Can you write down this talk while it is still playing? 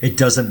It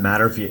doesn't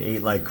matter if you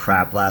ate like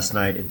crap last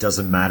night. It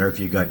doesn't matter if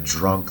you got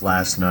drunk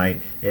last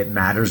night. It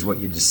matters what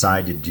you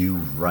decide to do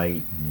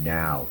right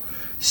now.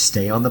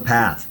 Stay on the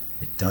path.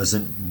 It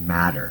doesn't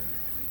matter.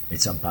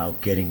 It's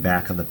about getting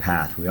back on the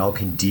path. We all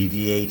can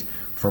deviate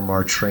from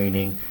our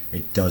training.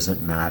 It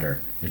doesn't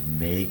matter. It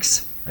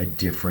makes a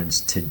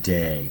difference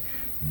today.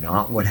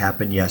 Not what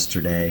happened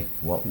yesterday,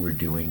 what we're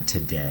doing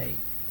today.